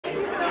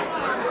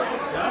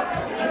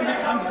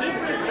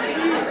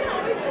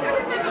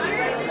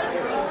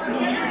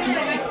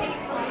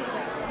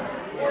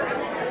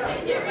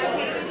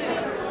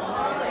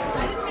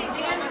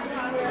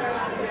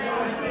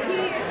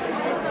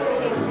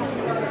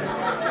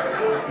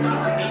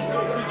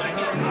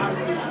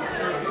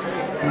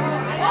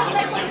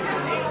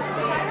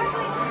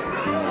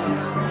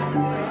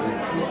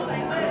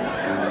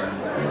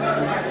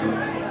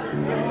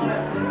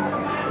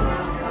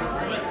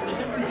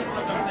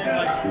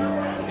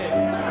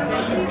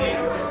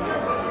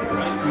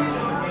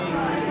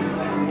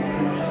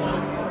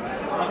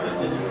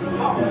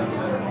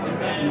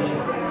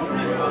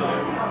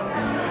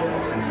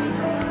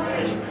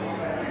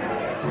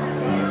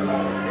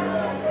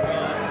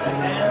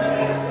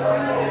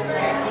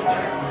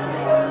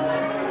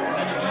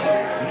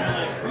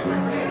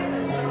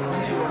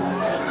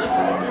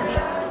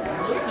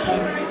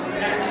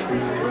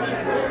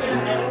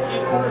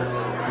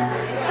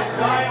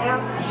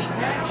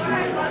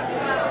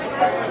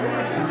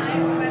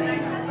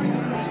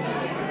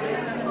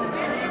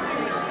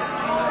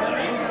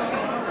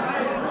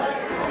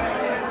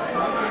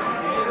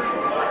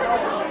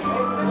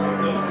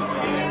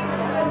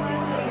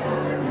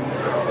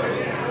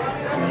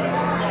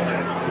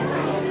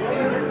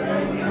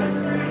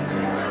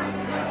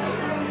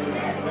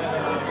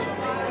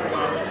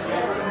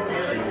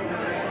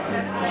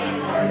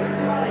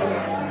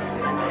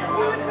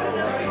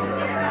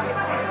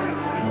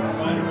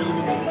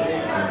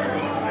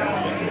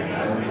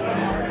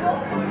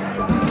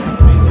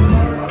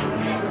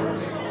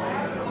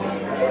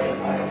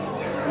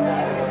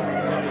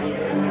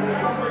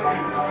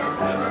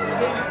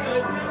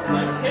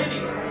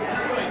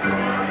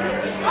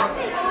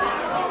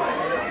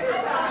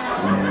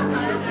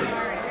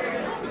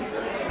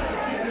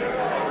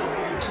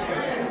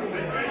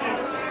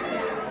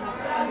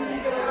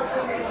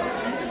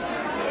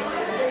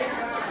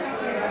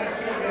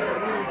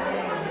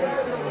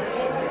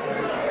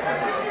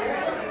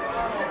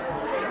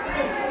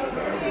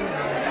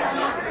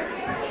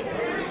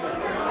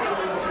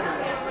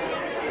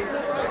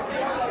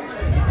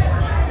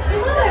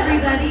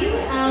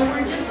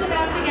We're just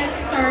about to get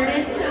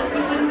started, so if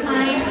you wouldn't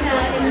mind,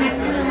 in the next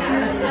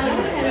moment or so,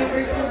 head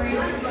over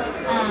towards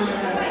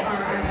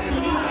our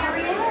seating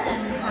area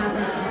and have a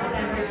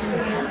beverage in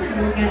hand, and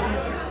we'll get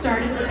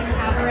started with the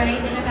cabaret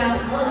in about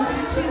 1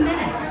 to 2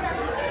 minutes.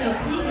 So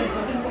please,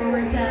 looking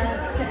forward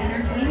to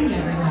entertaining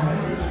everyone.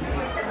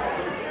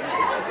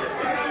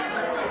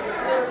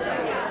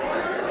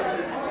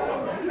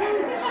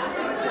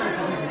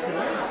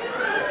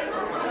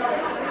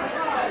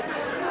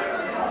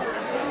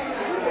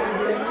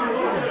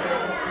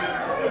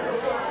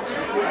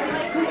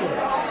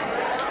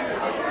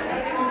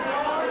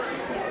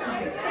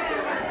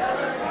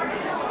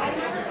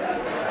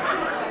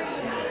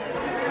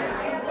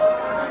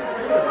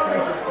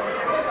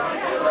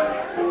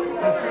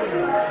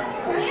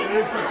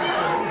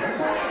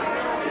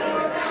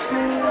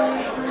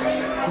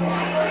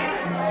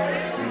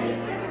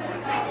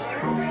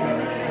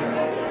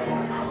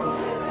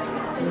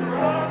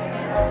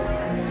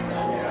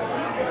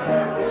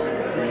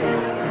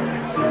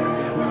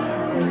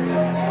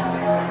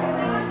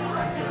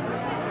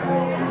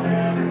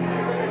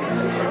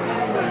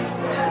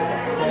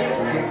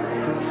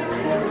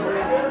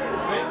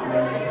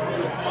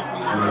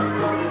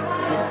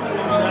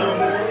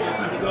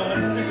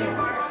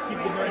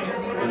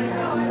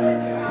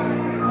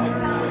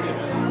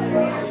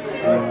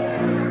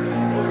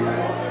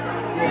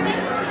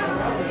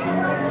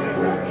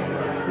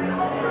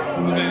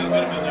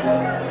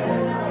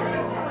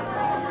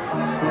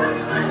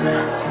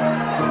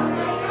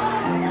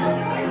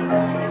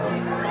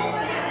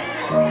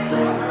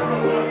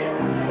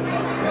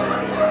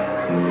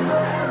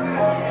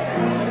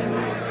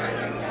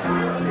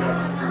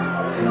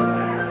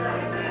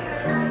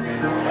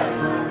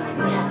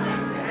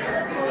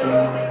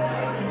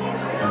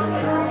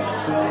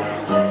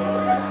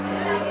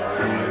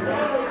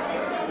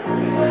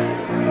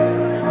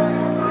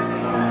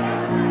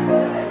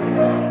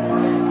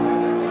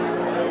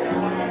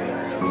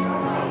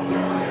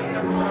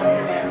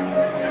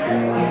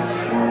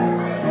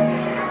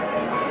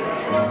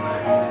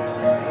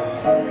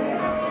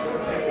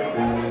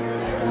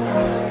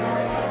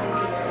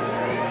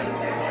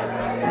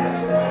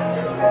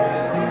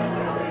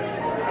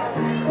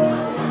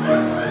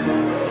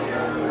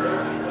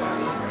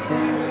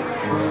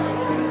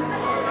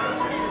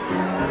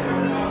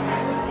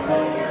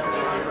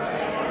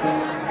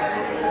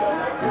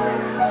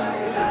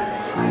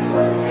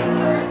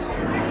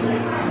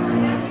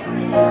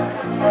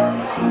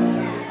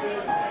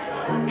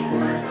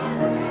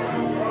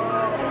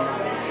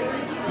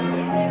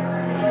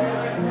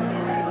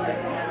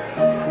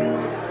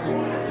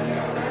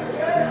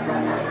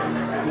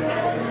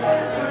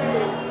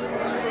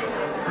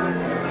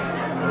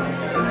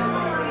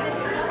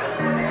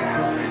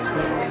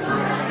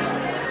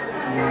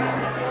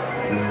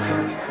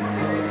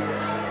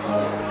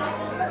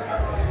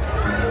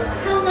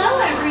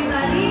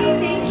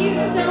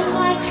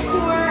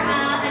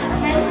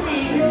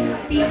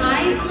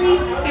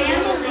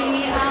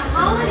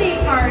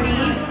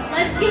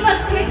 Give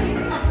a quick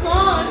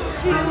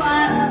applause to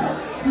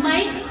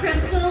Mike,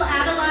 Crystal,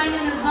 Adeline,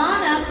 and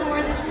Ivana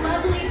for this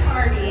lovely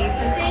party.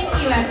 So thank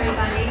you,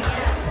 everybody.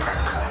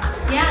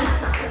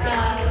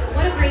 Yes.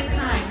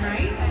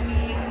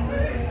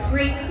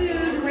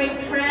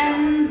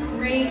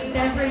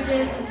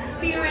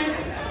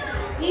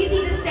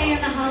 stay in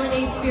the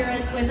holiday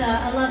spirits with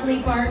a lovely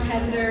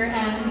bartender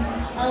and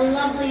a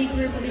lovely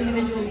group of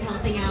individuals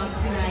helping out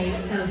tonight.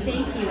 So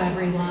thank you,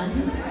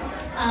 everyone.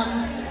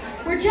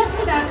 We're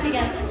just about to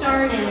get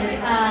started.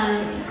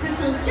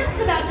 Crystal's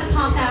just about to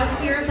pop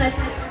out here, but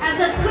as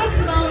a quick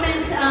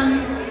moment,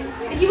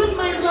 if you wouldn't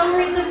mind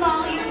lowering the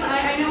volume,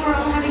 I know we're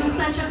all having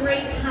such a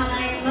great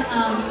time,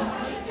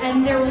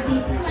 and there will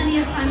be plenty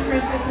of time for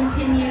us to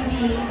continue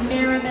the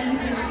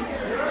merriment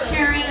and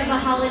sharing of the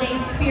holiday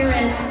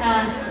spirit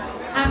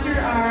after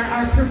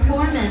our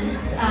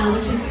performance,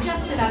 which is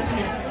just about to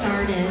get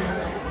started.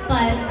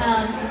 But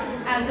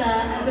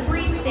as a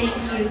brief thank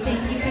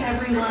you to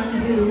everyone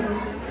who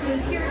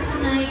is here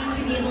tonight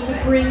to be able to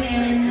bring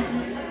in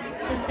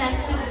the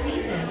festive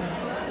season.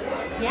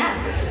 Yes.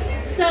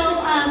 So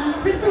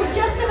Crystal's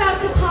just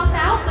about to pop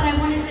out, but I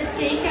wanted to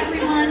thank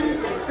everyone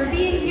for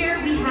being here.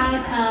 We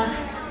have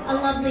a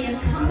lovely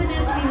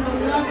accompanist. We have a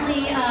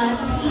lovely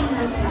team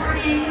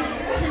recording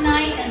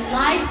tonight and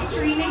live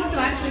streaming. So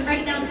actually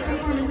right now this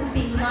performance is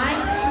being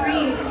live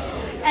streamed.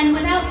 And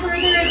without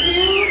further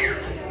ado,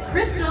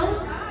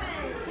 Crystal,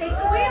 take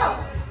the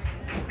wheel.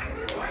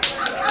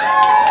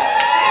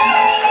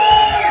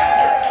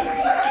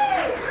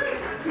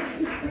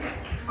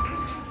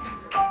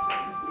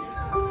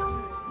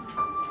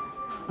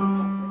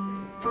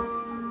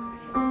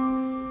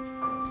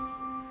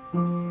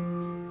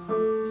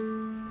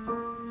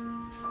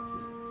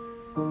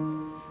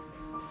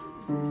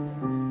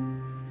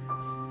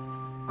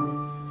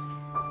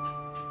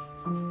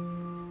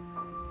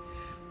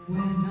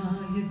 When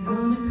are you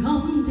gonna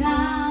come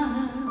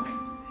down?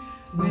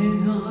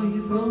 When are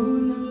you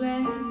gonna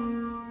land?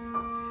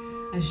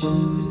 I should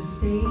have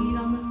stayed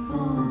on the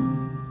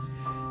phone.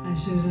 I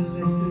should have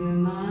listened to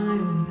my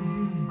old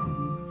man.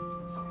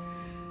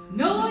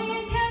 No, you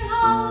can't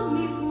hold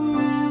me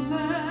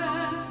forever.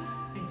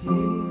 I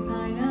didn't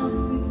sign up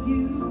with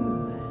you.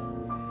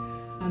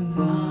 I'm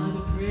not a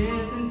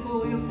present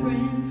for your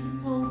friends to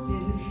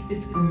open.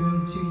 This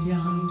girl's too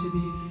young to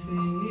be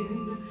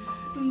singing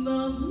the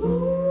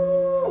blues.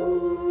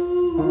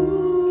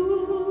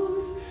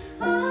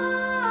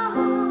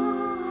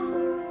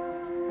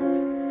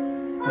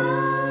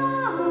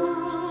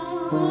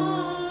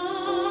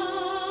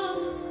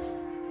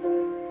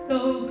 So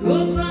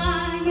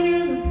goodbye,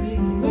 yellow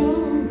brick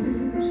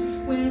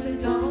road, where the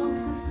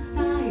dogs of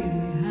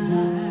society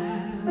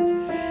have.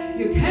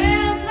 You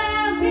can't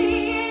let me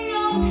in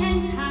your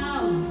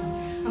penthouse.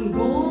 I'm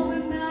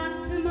going back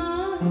to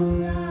mother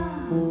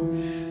now,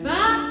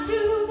 back to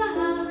the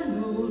island,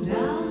 old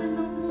owl in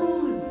the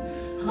woods,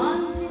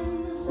 hunting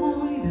the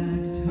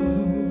horny-backed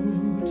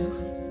toad.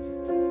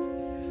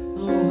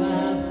 Oh, I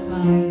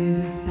finally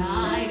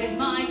decided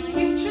my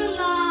future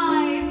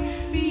lies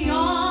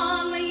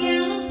beyond the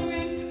yellow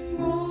brick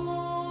road.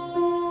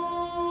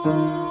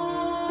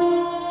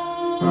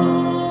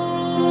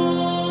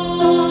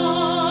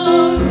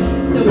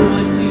 So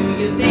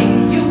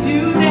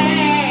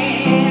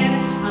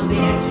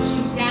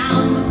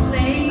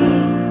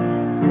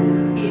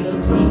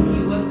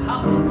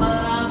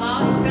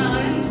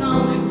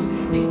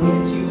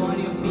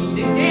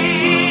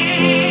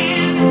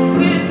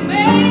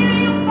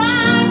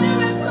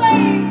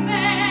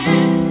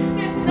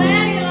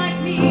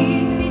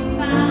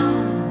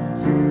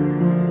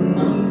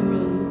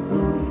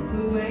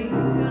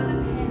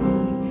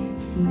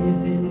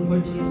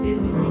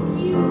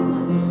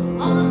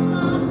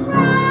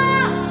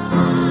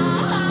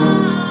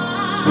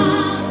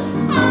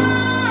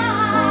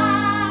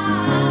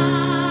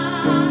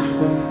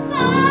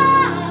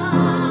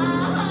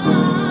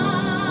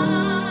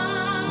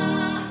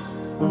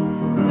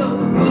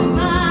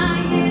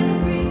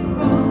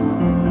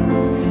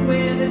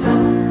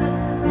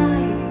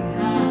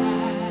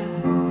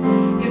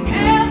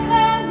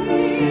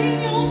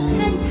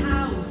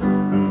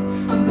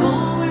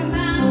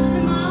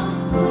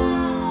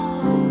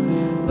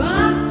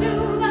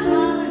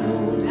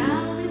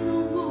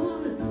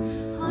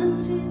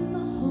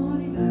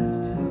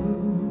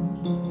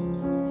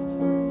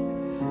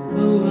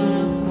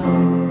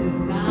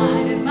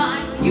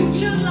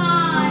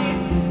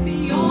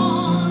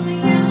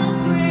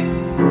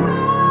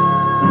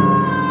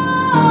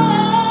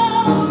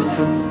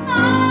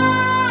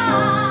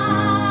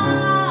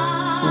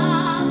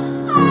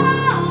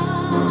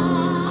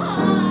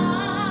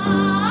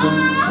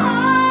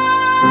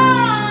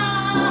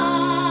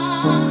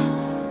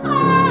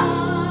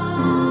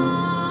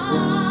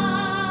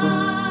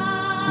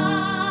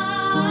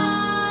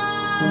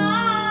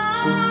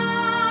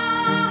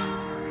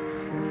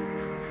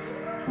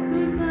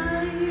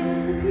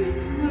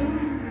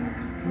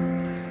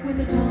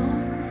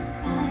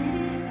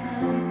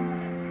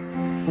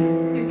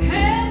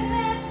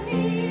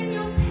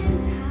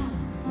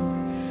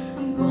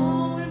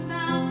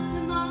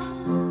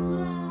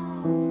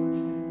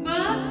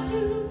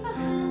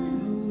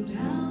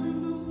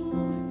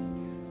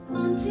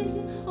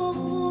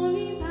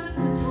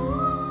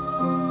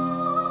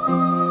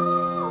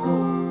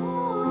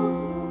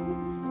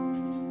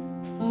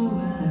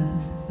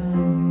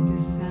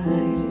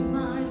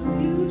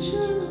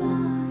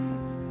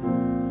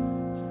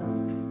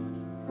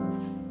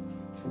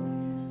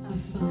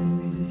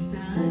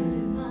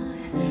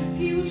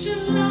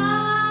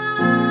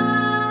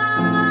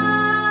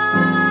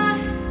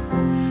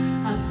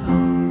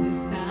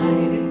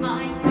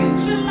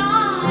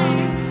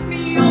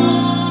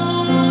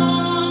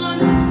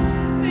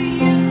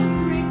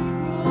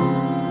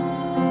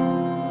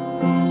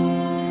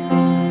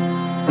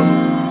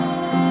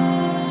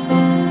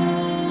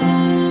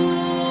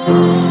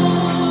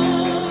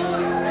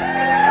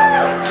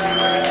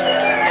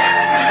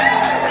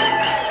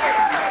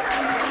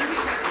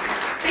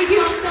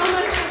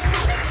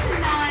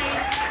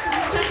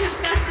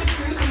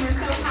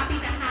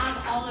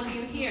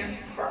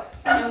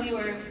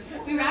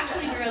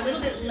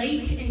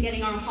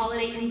getting our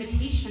holiday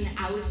invitation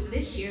out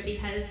this year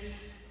because,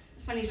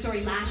 funny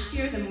story, last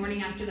year, the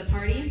morning after the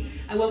party,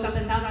 I woke up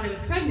and found out I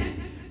was pregnant.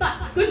 But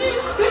good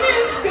news, good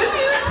news, good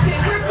news,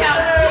 it worked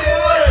out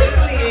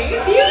beautifully.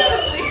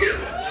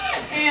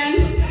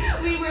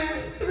 And we were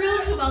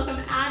thrilled to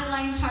welcome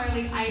Adeline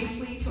Charlie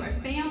Isley to our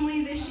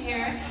family this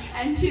year,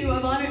 and to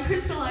Ivana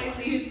Crystal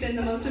Isley, who's been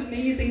the most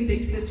amazing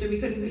big sister. We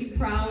couldn't be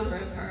prouder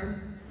of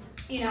her.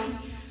 You know,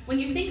 when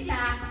you think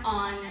back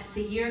on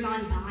the year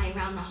gone by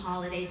around the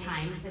holiday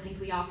times, I think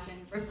we often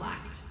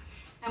reflect.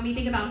 And we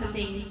think about the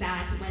things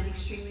that went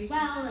extremely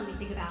well, and we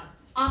think about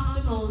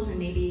obstacles and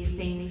maybe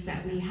things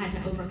that we had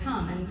to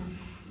overcome. And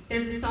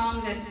there's a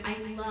song that I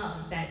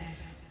love that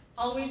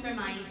always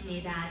reminds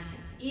me that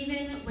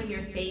even when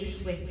you're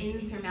faced with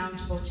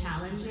insurmountable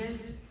challenges,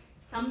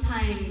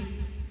 sometimes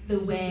the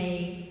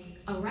way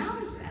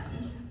around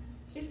them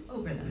is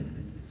over them.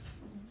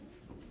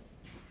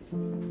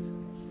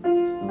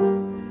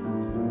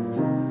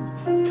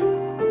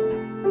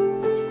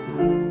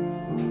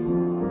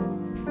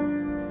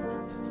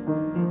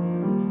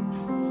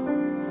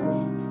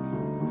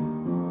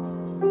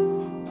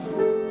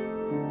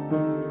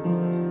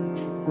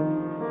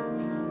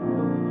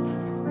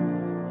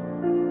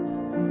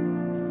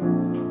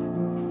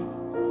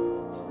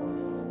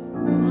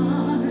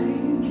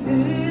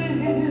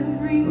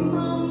 Every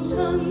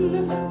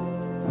mountain,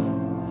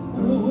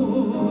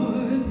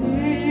 ford,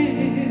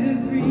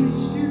 every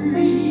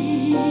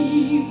stream,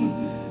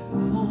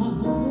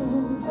 follow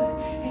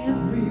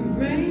every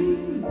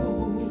rainbow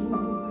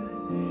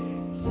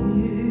till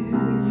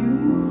you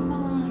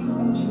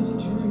find your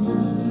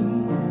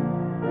dream.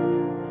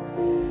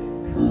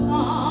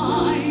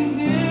 Climb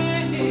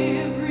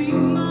every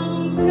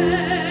mountain,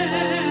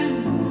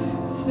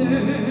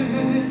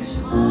 search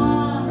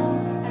high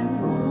and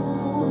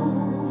low,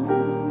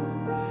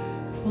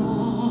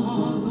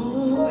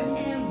 follow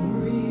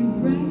every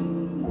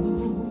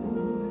rainbow,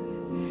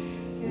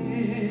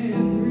 every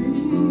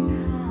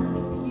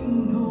path you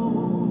know,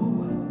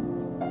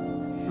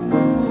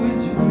 for a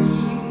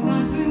dream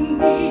that will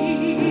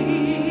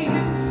need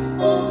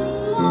all the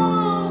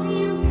love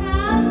you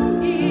can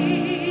give.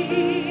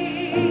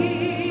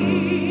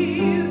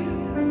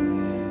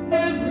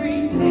 Every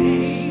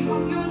day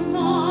of your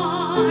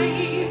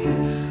life,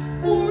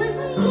 for as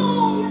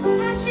long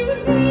as you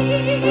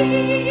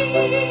live,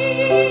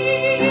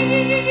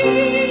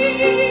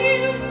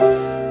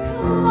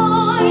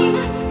 climb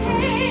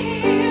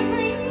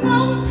every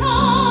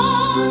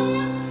mountain,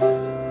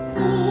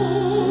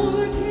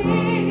 ford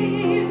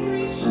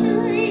every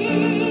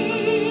stream,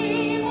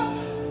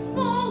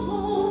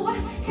 follow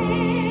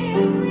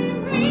every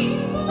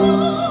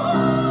rainbow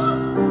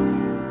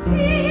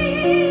till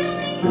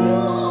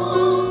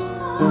you'll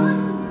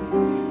find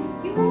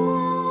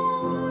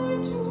your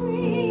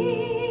dream.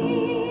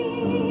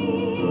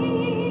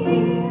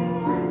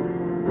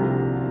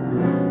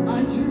 A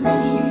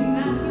dream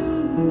that will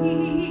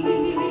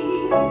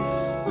need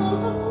all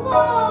the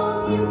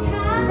love you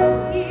can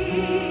give.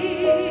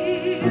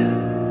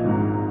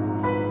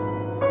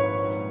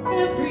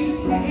 Every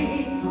day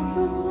of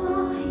your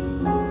life,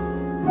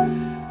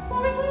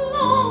 for as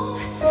long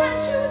as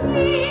you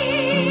live,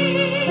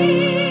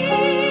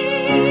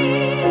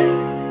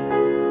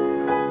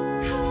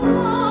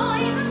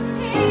 climb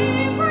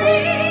every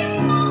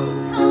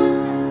mountain,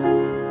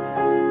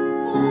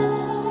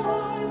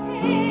 ford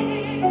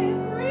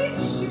every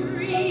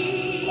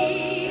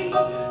stream,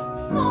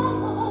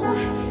 follow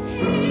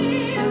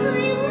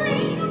every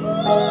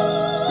rainbow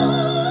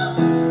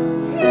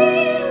till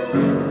you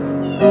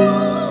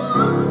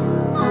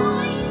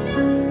find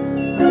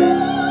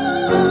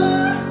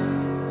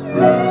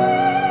your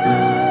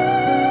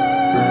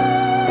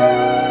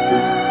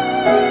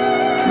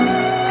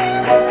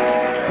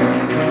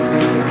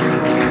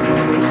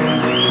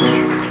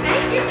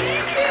Thank you,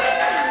 thank you!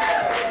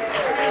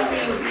 Thank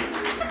you.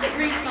 Such a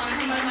great song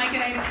from one of Mike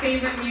and I's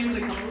favorite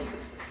musicals.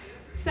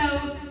 So,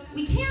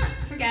 we can't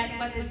forget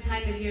what this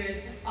time of year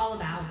is all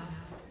about,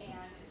 and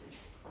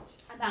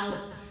about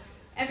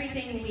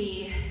everything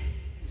we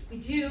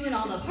do and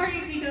all the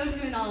parties we go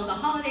to and all of the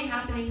holiday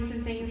happenings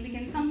and things. We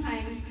can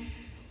sometimes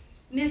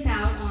miss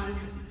out on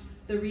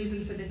the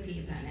reason for the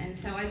season. And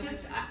so I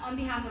just, on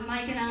behalf of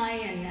Mike and I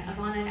and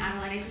Ivana and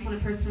Adeline, I just want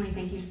to personally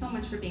thank you so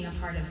much for being a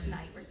part of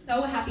tonight. We're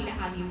so happy to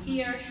have you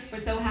here. We're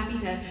so happy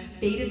to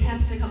beta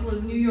test a couple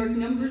of New York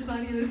numbers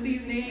on you this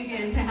evening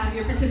and to have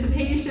your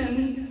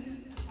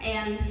participation.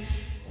 And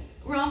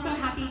we're also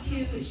happy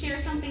to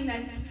share something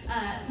that's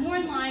more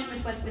in line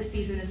with what this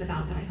season is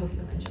about that I hope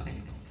you'll enjoy.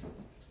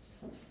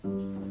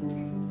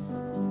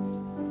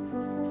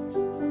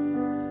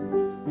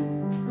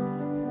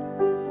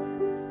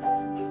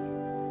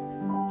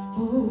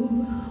 Oh,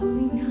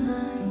 holy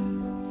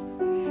night,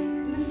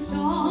 the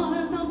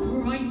stars are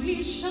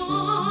brightly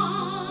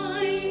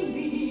shining.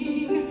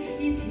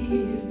 It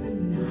is the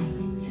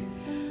night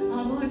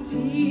of our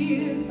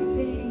dear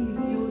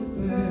Savior's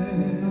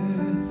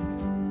birth.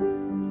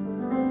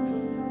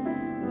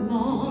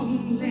 Long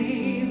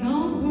lay the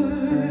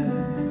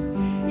world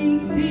in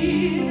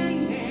sin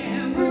and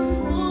error.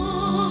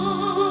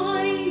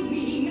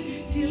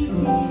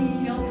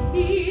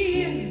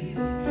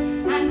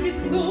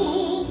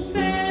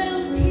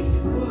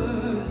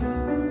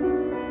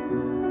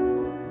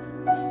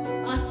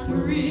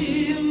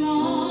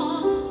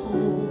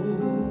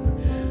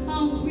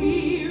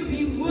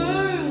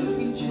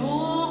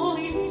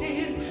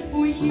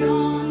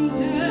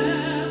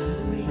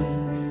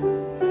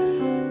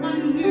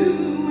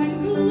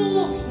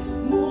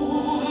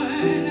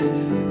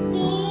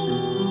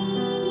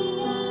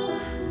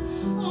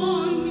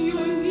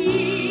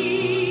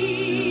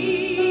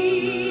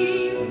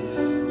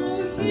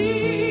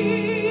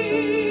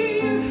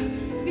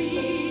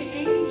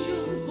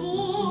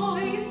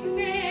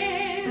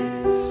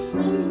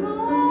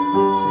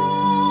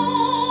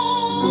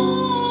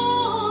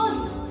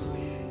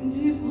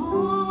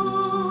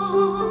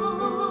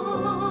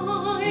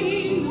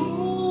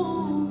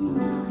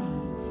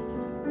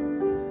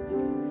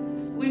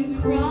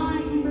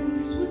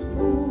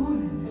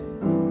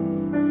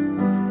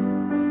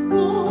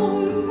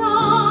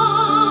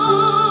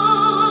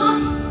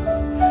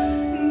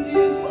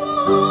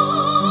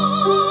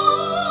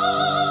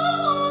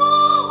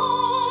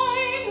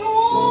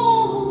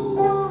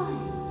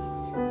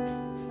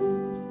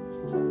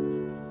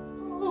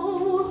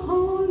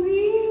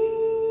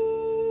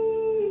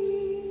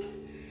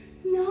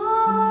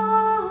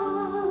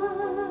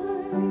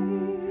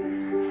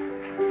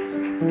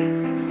 So I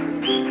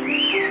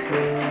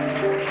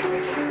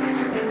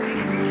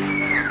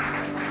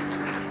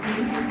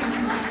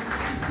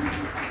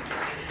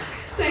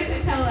have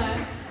to tell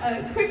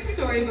a quick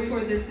story before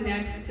this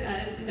next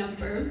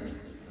number.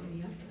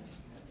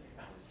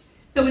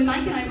 So when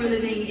Mike and I were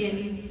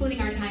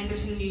splitting our time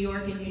between New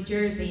York and New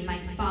Jersey,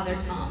 Mike's father,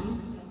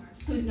 Tom,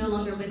 who's no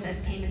longer with us,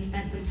 came and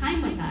spent some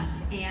time with us.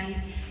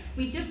 And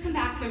we'd just come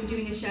back from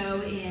doing a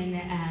show in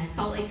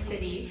Salt Lake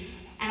City.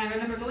 And I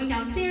remember going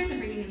downstairs and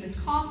bringing him his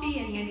coffee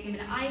and handing him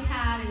an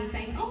iPad and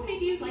saying, oh,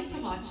 maybe you'd like to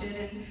watch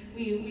it. And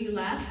we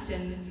left,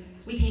 and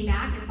we came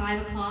back at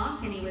 5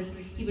 o'clock, and he was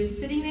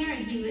sitting there,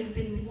 and he had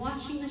been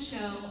watching the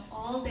show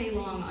all day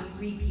long on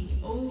repeat,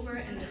 over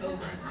and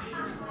over.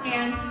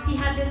 And he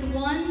had this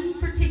one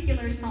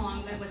particular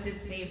song that was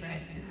his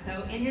favorite. And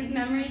so in his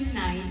memory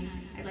tonight,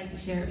 I'd like to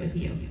share it with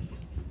you.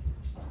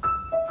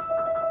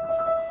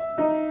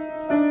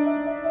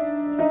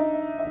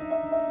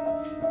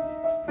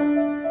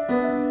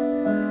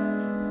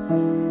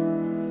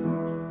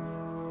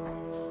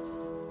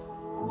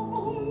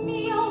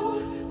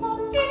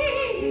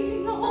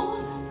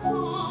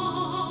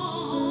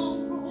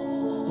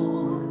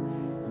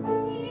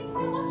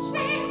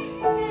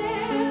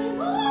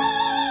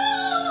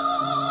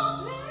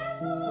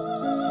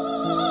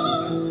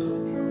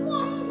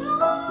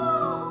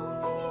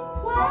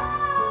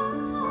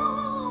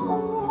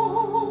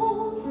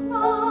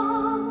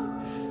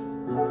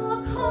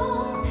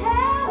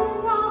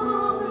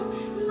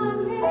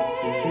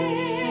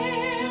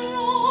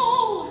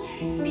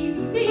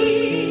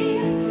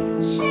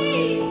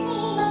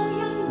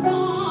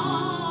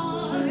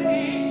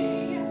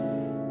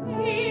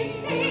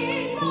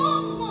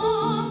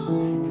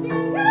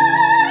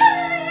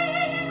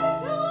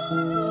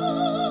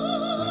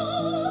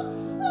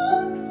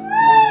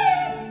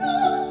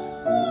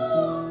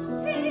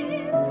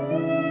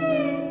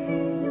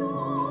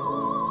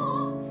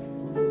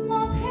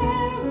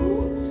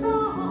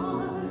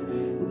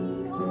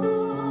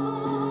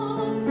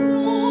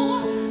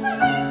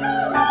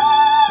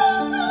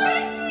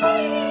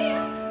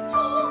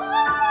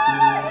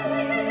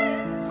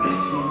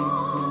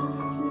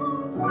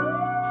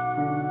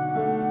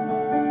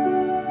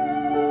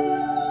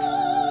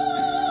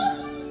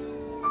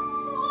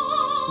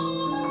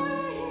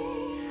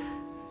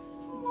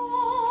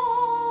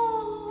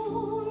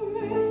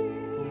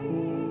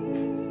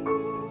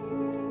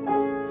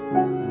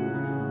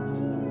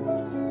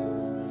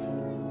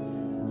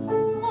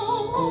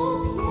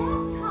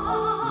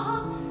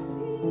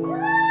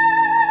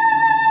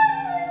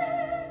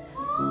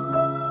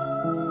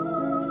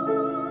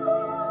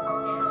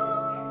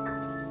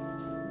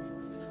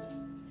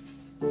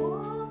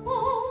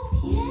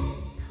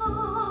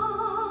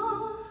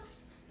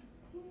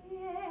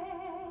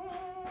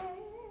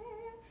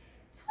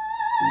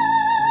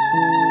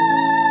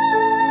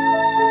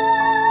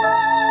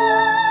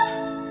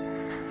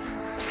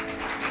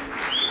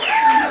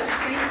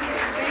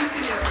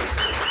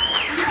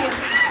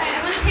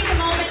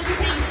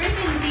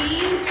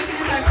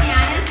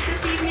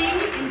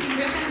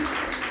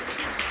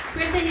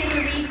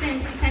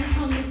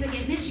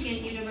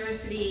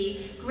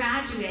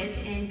 Graduate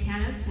in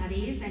piano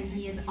studies, and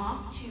he is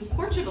off to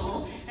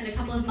Portugal in a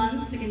couple of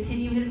months to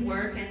continue his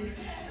work. And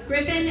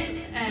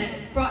Griffin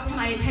brought to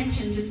my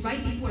attention just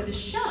right before the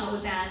show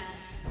that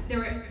there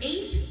are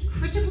 8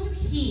 critical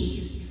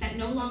keys that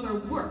no longer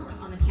work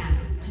on the piano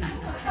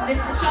tonight. This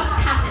just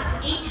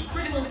happened, 8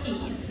 critical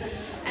keys.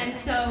 And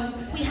so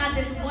we had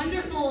this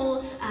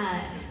wonderful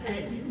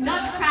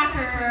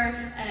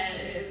nutcracker,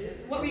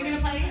 what were you going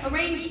to play?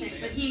 Arrangement,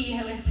 but he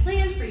had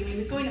planned for you, he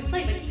was going to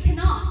play, but he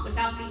cannot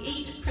without the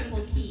 8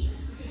 critical keys.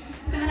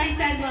 So then I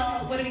said,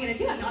 well, what are we going to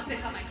do? I'm not going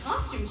to have my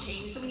costume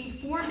changed, so we need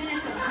 4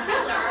 minutes of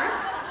filler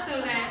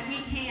so that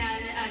we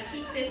can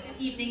keep this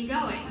evening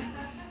going.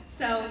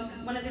 So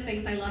one of the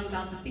things I love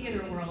about the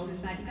theater world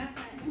is that you got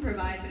to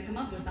improvise and come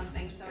up with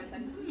something. So I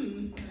said,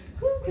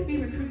 who could we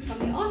recruit from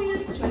the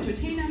audience to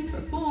entertain us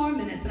for 4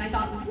 minutes? And I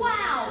thought,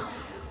 wow,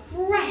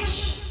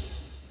 fresh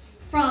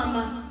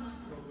from,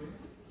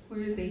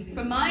 where is he?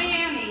 From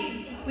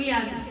Miami, we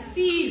have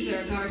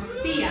Cesar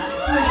Garcia,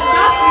 who has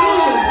just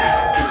moved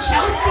to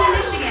Chelsea,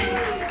 Michigan.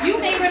 You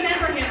may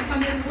remember him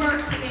from his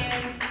work in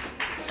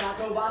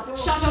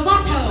Chateau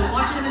Bateau,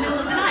 watching in the middle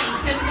of the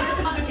night, and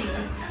some other things.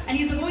 And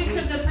he's the voice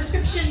of the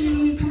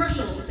prescription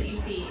commercials that you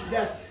see.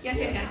 Yes.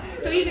 Yes.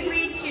 So he's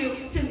agreed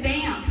to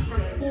vamp for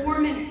 4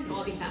 minutes, so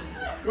I'll be fast.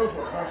 Go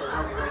for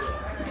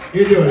it.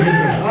 You do it.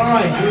 All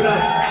right, good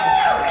luck.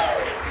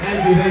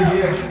 Thank you,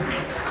 yes.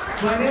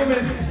 My name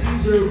is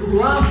Cesar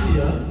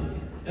Garcia.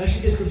 It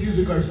actually gets confused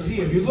with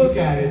Garcia. If you look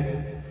at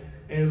it,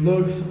 it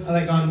looks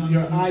like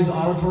your eyes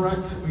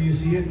autocorrect when you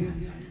see it.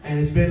 And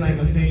it's been like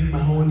a thing my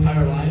whole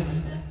entire life.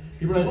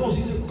 People are like, oh,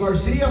 Cesar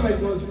Garcia? I'm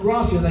like, well, it's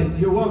Gracia. I'm like,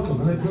 you're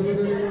welcome. I'm like,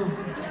 no.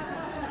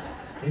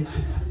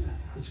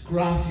 It's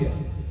Gracia.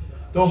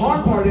 The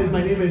hard part is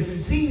my name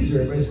is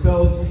Cesar, but it's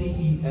spelled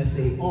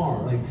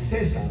C-E-S-A-R, like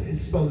Cesar.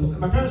 It's spelled,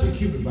 my parents are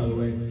Cuban, by the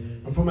way.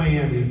 I'm from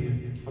Miami.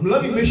 I'm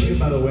loving Michigan,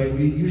 by the way.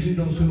 We usually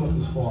don't swim up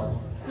this far.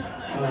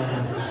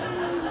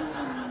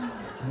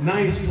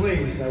 Nice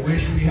place. I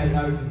wish we had.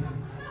 I would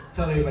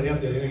tell everybody up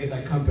there, they're gonna get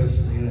that compass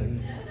and they're gonna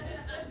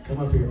come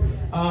up here.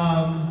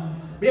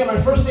 But yeah,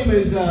 my first name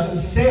is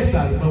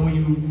Cesar, but when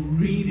you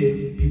read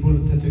it, people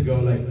tend to go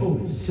like,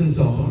 oh,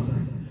 Cesar.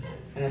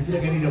 And I feel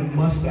like I need a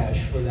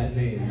mustache for that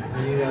name.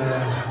 I need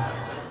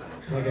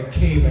like a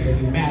cape, like I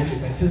need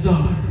magic, like Cesar.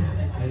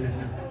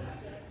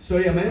 So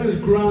yeah, my name is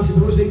Gracia.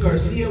 People say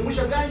Garcia, which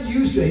I've gotten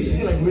used to. I used to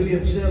get like really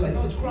upset, like,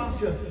 oh, it's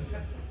Gracia.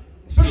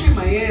 Especially in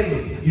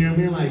Miami, you know what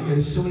I mean? Like,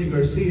 there's so many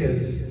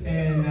Garcias.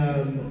 And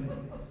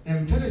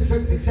I'm trying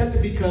to accept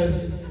it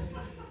because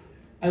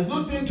I've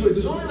looked into it.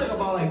 There's only like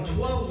about like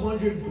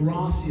 1,200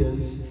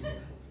 Gracias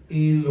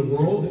in the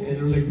world, and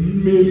there's like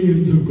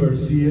millions of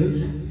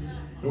Garcias.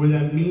 And what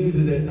that means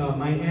is that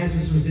my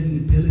ancestors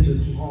didn't pillage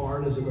as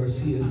hard as the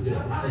Garcias did.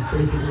 It's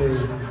basically,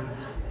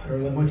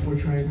 they're much more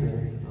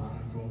tranquil.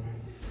 Cool.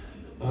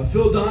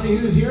 Phil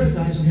Donahue is here.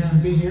 Nice to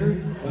have me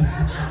here.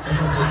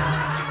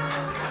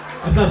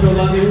 That's not Phil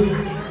Donahue?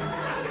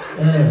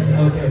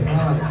 Okay, all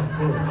right,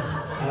 cool.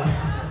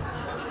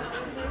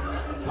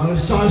 I was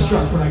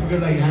starstruck for like a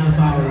good half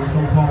hour of this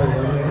whole party. I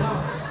was like,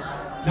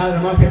 oh. Now that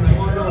I'm up here, I'm like,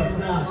 oh no, it's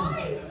not.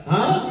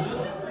 Huh?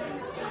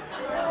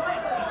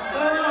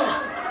 Oh.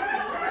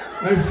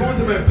 My phone's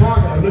in my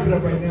pocket. I'll look it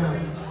up right now.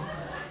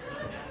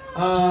 I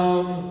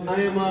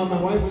am,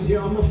 my wife was here.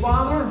 I'm a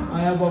father.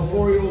 I have a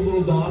 4-year-old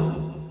little daughter.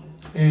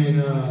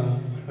 And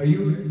are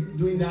you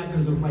doing that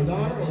because of my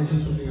daughter or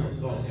just something else?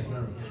 Oh, okay,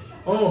 never mind.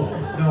 Oh,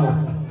 no.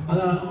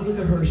 Oh, look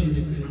at her. She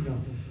didn't know.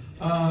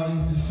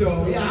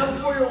 So yeah, I have a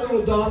 4-year-old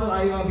little daughter.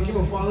 I became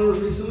a father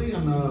recently.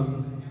 I'm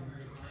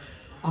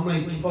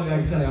like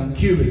I said, I'm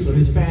Cuban, so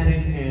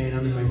Hispanic, and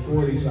I'm in my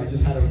 40s. So I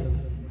just had a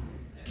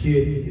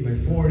kid in my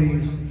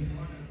 40s,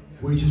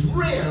 which is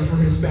rare for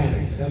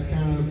Hispanics. That's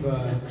kind of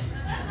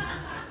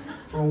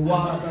for a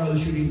while I thought I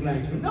was shooting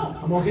blanks, but no,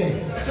 I'm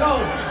okay. So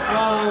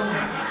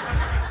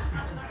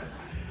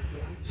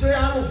yeah,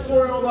 I have a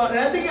 4-year-old daughter, and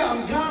I think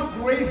I'm kind of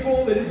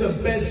grateful that it's the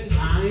best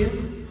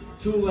time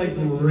to like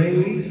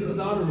raise a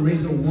daughter,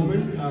 raise a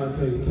woman,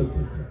 to a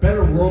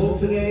better world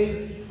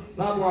today. A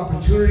lot more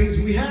opportunities.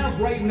 We have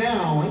right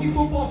now, any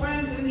football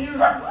fans in here?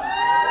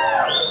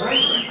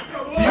 Right?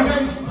 Do you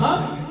guys,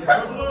 huh?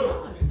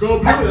 Go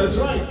Blue, that's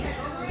right.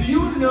 Do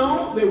you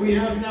know that we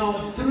have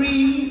now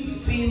 3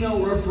 female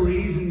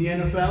referees in the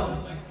NFL?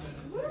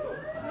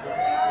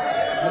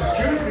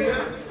 That's true,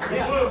 yeah.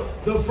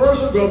 The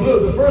first one, go Blue.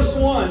 The first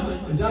one,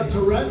 is that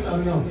Tourette's? I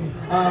don't know.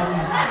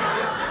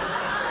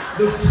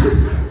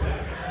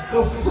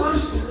 The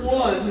first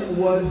one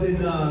was in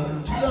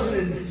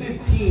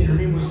 2015. Her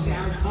name was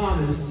Sarah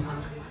Thomas,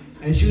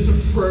 and she was the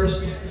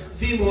first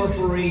female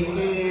referee.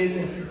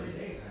 And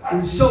it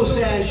was so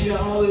sad. She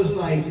got all this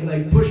like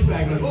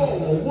pushback, like,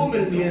 oh, a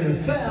woman in the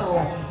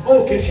NFL.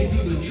 Oh, can she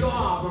do the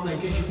job? I'm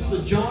like, can she do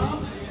the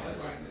job?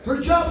 Her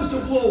job is to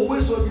blow a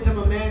whistle every time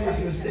a man makes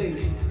a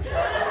mistake.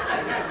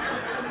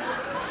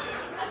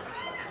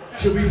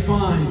 She'll be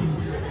fine.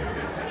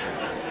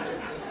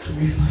 She'll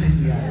be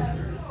fine,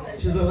 guys.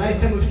 She has a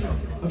lifetime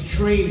of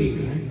training,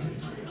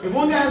 right? If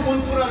one guy has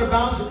 1 foot out of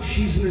bounds,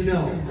 she's gonna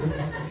know.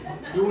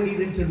 You won't need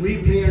instant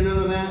replay or none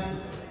of that.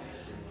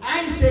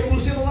 I say,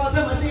 we'll say a lot of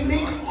time, I say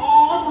make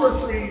all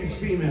referees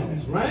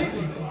females, right?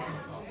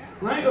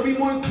 Right? It'll be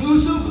more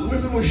inclusive.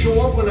 Women will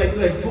show up with like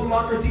Foot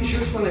Locker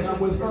t-shirts, but like I'm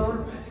with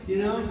her, you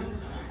know?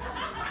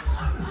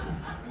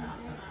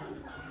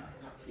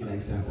 He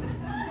likes that one.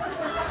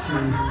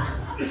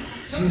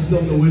 She's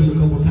blown the whistle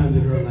a couple times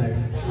in her life.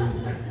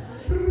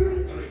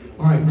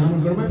 All right, now I'm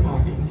gonna go to my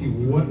pocket and see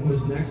what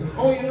was next.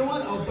 Oh, you know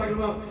what? I was talking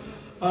about,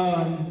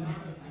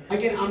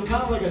 again, I'm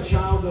kind of like a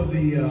child of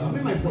the, I'm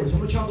in my 40s,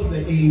 I'm a child of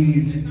the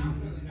 80s.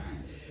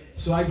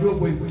 So I grew up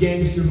with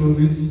gangster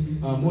movies.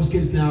 Most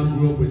kids now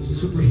grew up with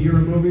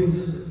superhero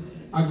movies.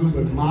 I grew up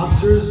with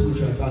mobsters,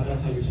 which I thought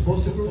that's how you're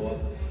supposed to grow up.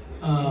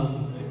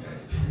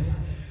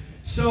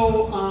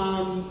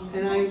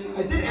 And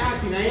I did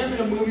acting. I am in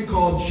a movie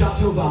called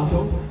Chateau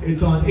Vato.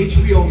 It's on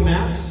HBO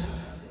Max,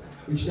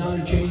 which now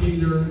they're changing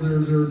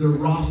their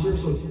roster,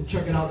 so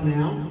check it out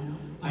now.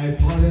 I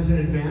apologize in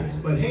advance,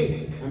 but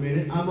hey, I'm in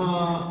it.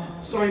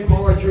 I'm starring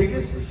Paul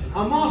Rodriguez.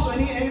 I'm also,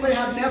 anybody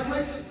have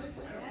Netflix?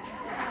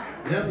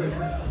 Netflix.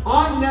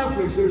 On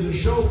Netflix, there's a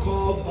show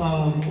called,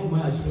 oh my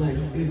God, I just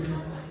blanked. It's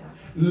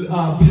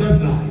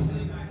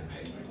Bloodline.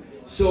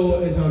 So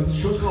it's a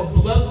show's called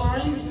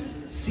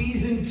Bloodline,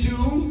 Season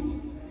 2,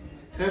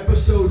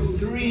 Episode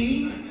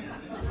 3,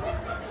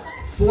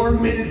 4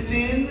 minutes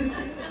in,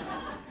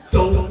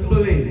 don't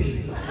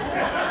blink.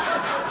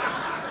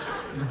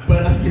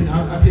 But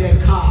I play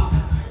a cop.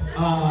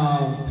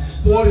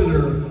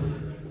 Spoiler,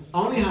 I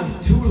only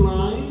have 2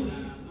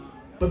 lines,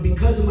 but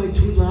because of my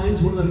 2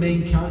 lines, one of the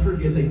main characters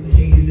gets like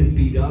tased and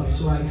beat up,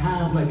 so I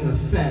have like an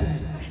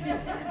effect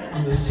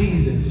on the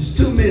seasons. It's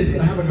 2 minutes,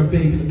 but I have like a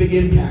big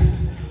impact.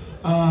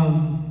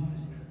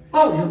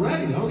 Oh, you're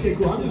ready? Okay,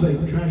 cool. I'm just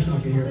like trash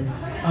talking here.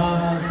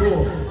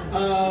 Cool.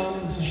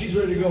 So she's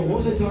ready to go. What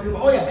was I talking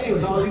about? Oh yeah,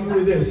 anyways, I'll leave you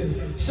with this.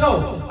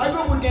 So, I grew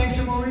up with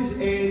gangster movies,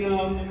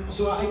 and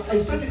so I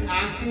studied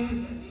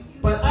acting,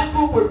 but I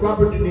grew up with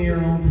Robert De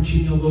Niro,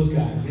 Pacino, those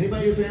guys.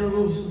 Anybody a fan of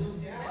those?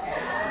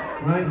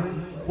 Right?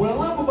 What I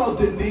love about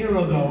De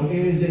Niro, though,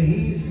 is that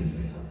he's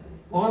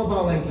all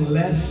about, like,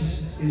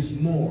 less is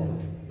more.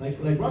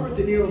 Like Robert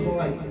De Niro's all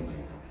like,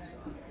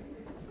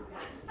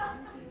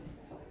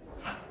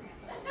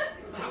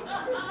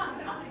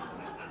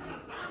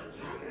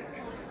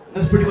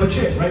 that's pretty much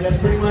it, right? That's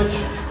pretty much.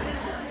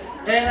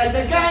 And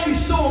like, the guy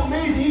is so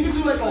amazing. He can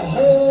do like a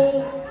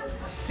whole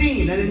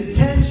scene, an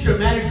intense,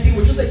 dramatic scene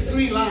with just like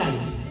 3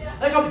 lines.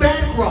 Like a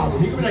bank robber.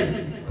 He could be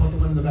like, put the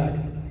money in the bag.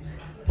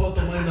 Put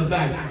the money in the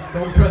bag.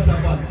 Don't press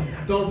that button.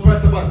 Don't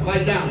press the button.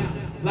 Lie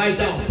down. Lie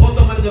down. Put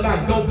the money in the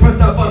bag. Don't press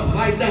that button.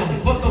 Lie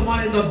down. Put the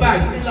money in the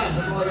bag. 3 lines.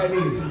 That's all that guy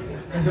needs.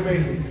 That's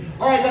amazing.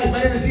 All right, guys.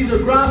 My name is Cesar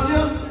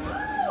Gracia.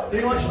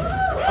 Thank you much.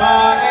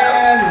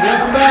 And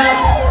welcome back.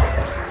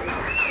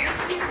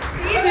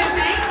 Cesar,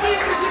 thank you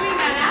for doing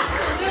that.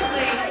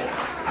 Absolutely.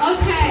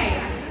 Okay.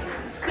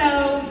 So,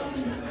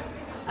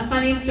 a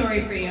funny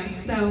story for you.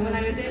 So, when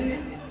I was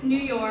in New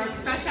York,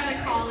 fresh out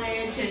of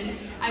college, and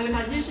I was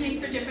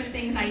auditioning for different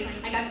things,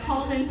 I got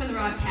called in for the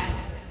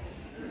Rockettes.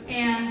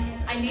 And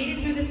I made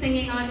it through the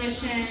singing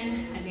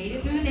audition, I made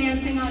it through the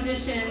dancing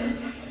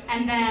audition,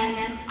 and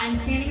then I'm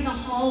standing in the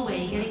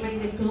hallway getting ready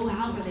to go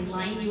out where they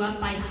line you up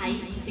by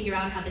height to figure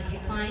out how the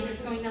kick line is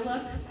going to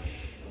look.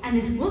 And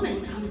this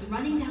woman comes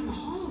running down the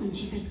hall and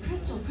she says,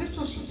 Crystal,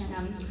 she said,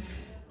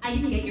 I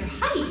didn't get your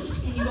height.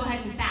 Can you go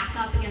ahead and back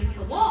up against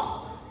the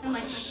wall? I'm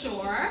like,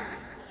 sure.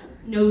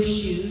 No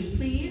shoes,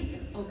 please.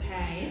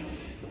 Okay.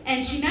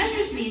 And she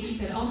measures me and she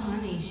said, oh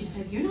honey, she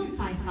said, you're not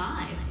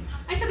 5'5".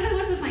 I said, but I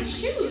was with my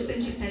shoes.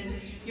 And she said,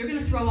 you're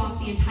gonna throw off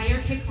the entire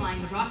kick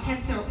line. The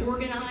Rockettes are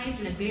organized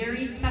in a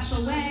very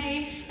special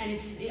way, and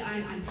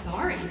I'm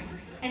sorry.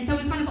 And so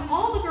in front of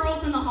all the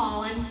girls in the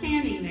hall, I'm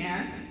standing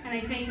there, and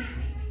I think,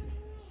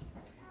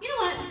 you know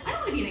what, I don't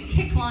wanna be in a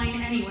kick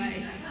line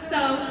anyway.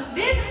 So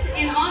this,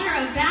 in honor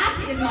of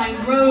that, is my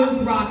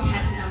Rogue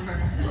Rockette number.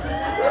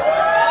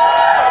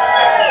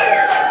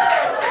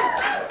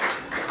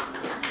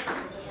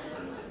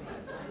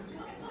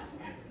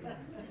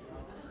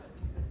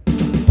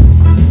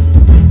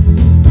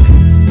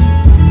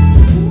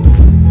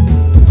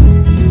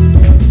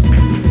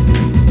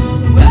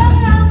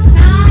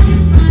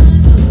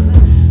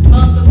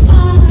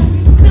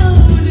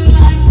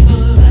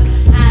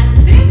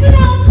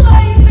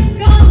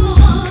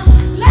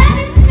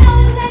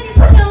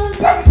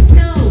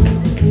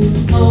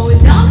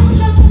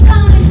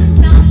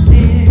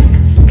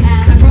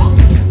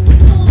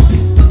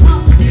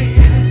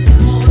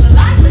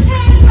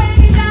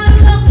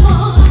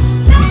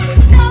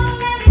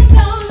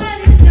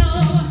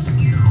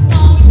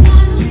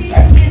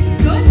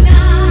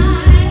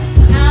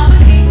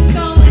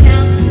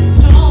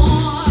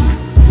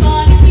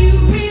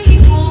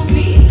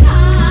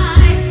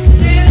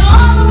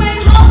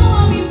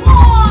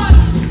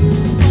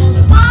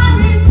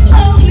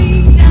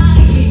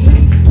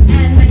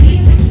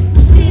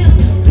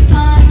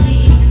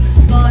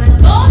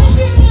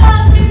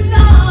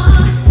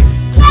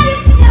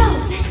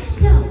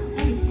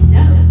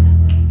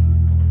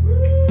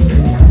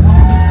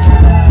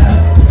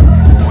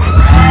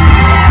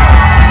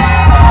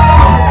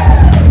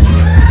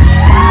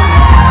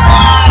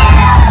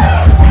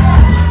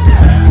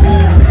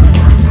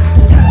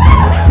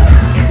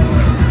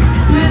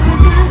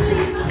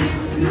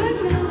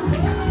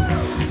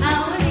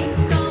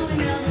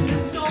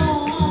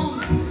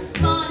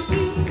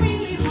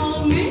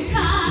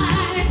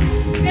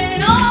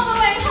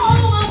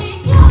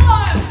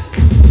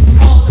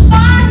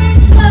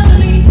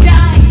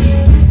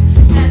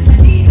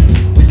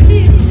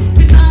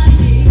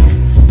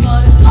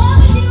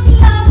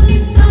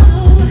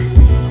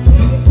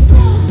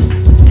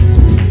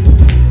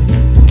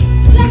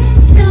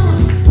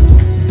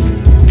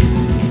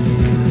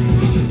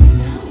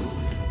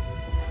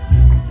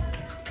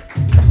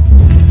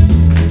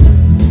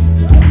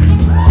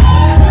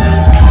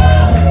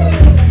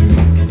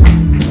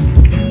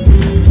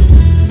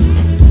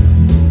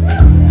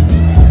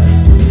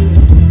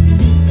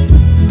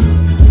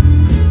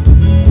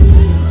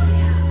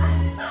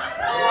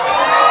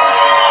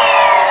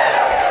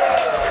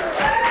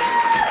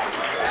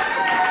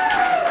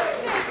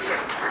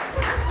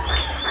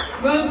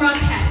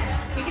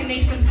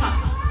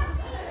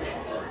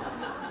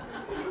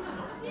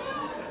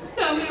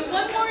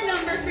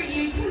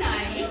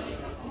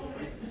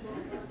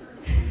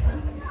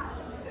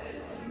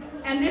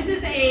 And this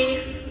is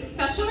a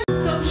special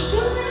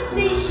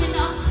socialization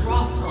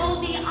across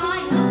all the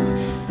islands.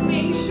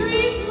 Main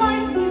Street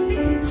life, music,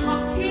 and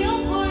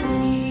cocktail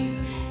parties.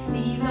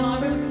 These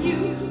are a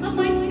few of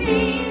my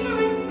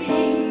favorite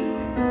things.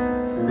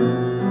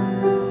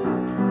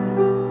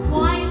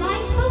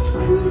 Twilight boat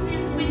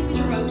cruises with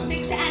Drop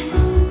 6 and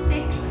Pool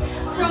 6.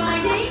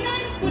 Friday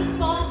night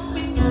football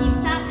with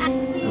pizza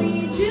and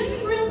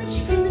Legion grilled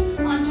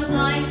chicken on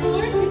July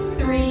 4th and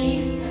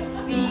 3.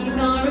 These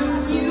are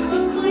a few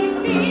of my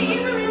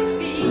favorite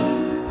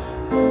things.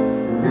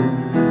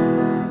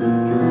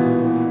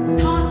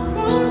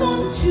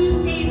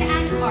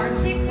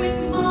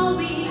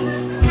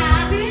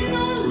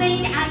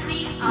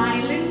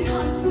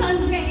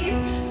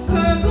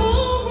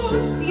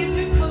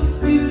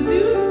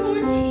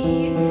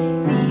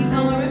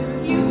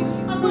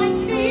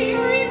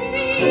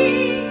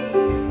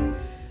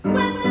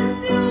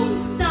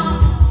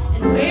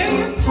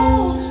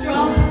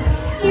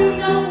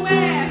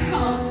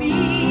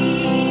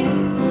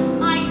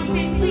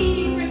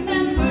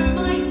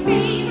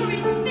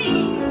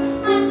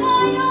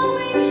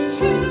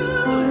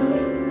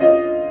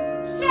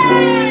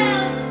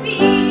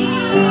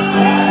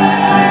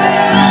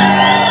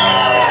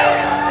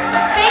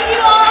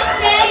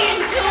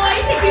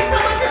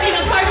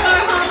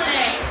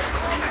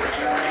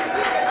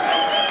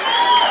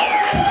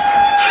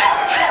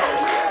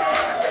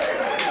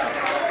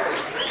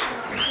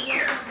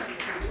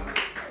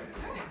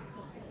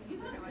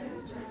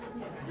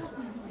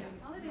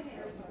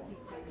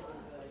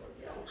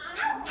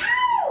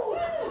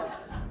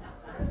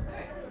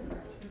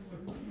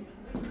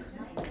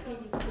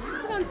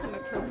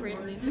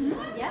 appropriate music.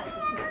 Yep.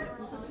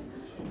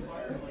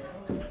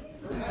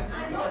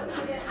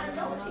 I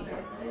know she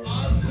did.